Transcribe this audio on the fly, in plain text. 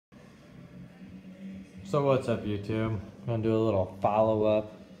So what's up, YouTube? I'm gonna do a little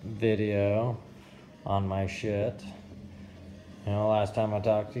follow-up video on my shit. You know, last time I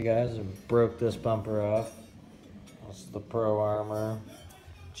talked to you guys, I broke this bumper off. That's the Pro Armor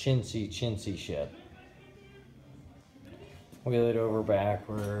chintzy shit. Wheel it over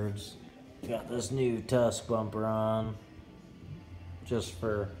backwards. Got this new Tusk bumper on. Just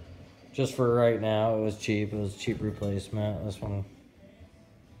for right now. It was cheap. It was a cheap replacement. This one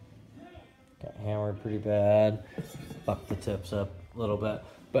got hammered pretty bad. Fucked the tips up a little bit.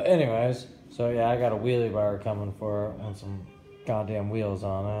 But anyways, so yeah, I got a wheelie bar coming for it and some goddamn wheels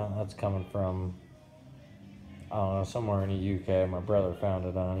on it. That's coming from, I don't know, somewhere in the UK. My brother found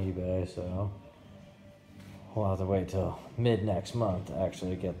it on eBay, so we'll have to wait till mid next month to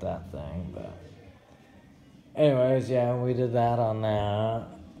actually get that thing. But anyways, yeah, we did that on that.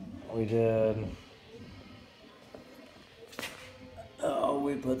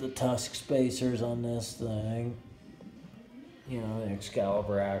 We put the Tusk spacers on this thing. You know, the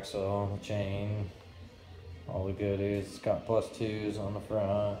Excalibur axle, the chain, all the goodies. It's got +2s on the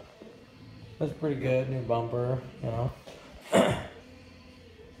front. That's pretty good, new bumper, you know.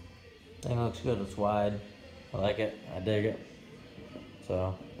 Thing looks good, it's wide. I like it, I dig it.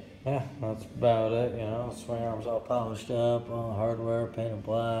 So, yeah, that's about it, you know. Swing arm's all polished up, all the hardware painted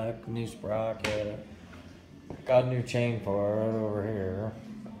black, new sprocket. Got a new chain for it over here,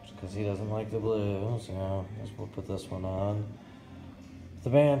 because he doesn't like the blue, so I guess we'll put this one on. The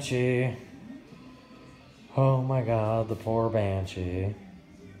Banshee. Oh my god, the poor Banshee.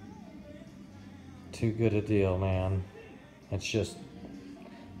 Too good a deal, man. It's just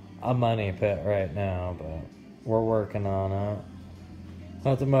a money pit right now, but we're working on it.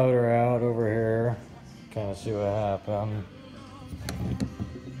 Got the motor out over here. Kind of see what happened.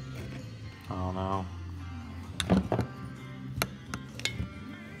 I don't know.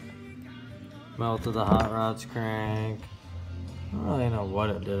 Melted the hot rods crank. I don't really know what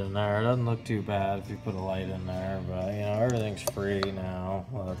it did in there. It doesn't look too bad if you put a light in there, but you know, everything's free now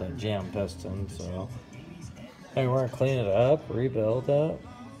without that jam piston, so hey, we're gonna clean it up, rebuild it,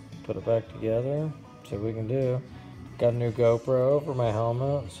 put it back together, see what we can do. Got a new GoPro for my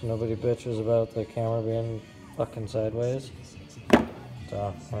helmet, so nobody bitches about the camera being fucking sideways.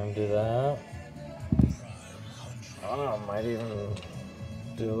 So we're gonna do that. I don't know, might even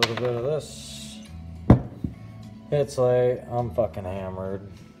do a little bit of this. It's late, I'm fucking hammered.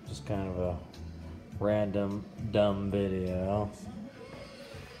 Just kind of a random, dumb video.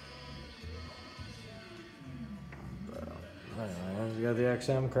 But anyways, you got the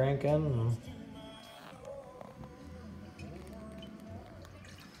XM cranking.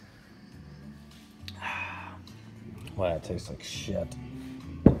 Wow, it tastes like shit.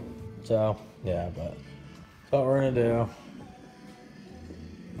 So, yeah, but that's what we're gonna do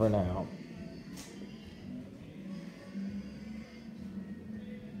for now.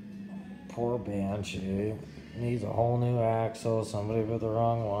 Poor Banshee. Needs a whole new axle. Somebody put the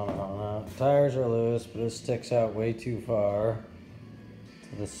wrong one on it. Tires are loose, but it sticks out way too far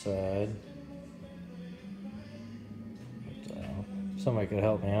to the side. So, if somebody could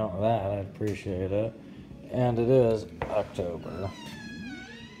help me out with that, I'd appreciate it. And it is October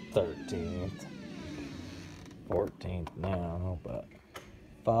 13th. 14th now, but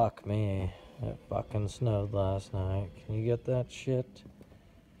fuck me. It fucking snowed last night. Can you get that shit?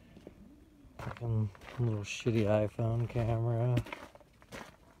 Fucking little shitty iPhone camera.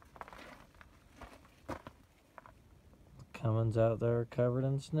 Cummins out there covered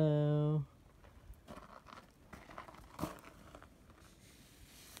in snow.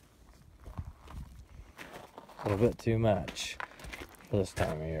 A little bit too much for this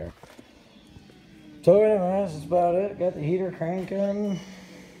time of year. So anyways, that's about it. Got the heater cranking.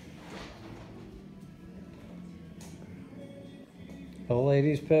 The old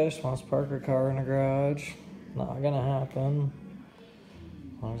lady's pissed, wants to park her car in the garage. Not gonna happen.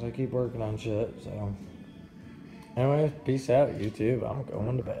 As long as I keep working on shit, so. Anyways, peace out, YouTube. I'm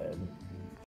going to bed.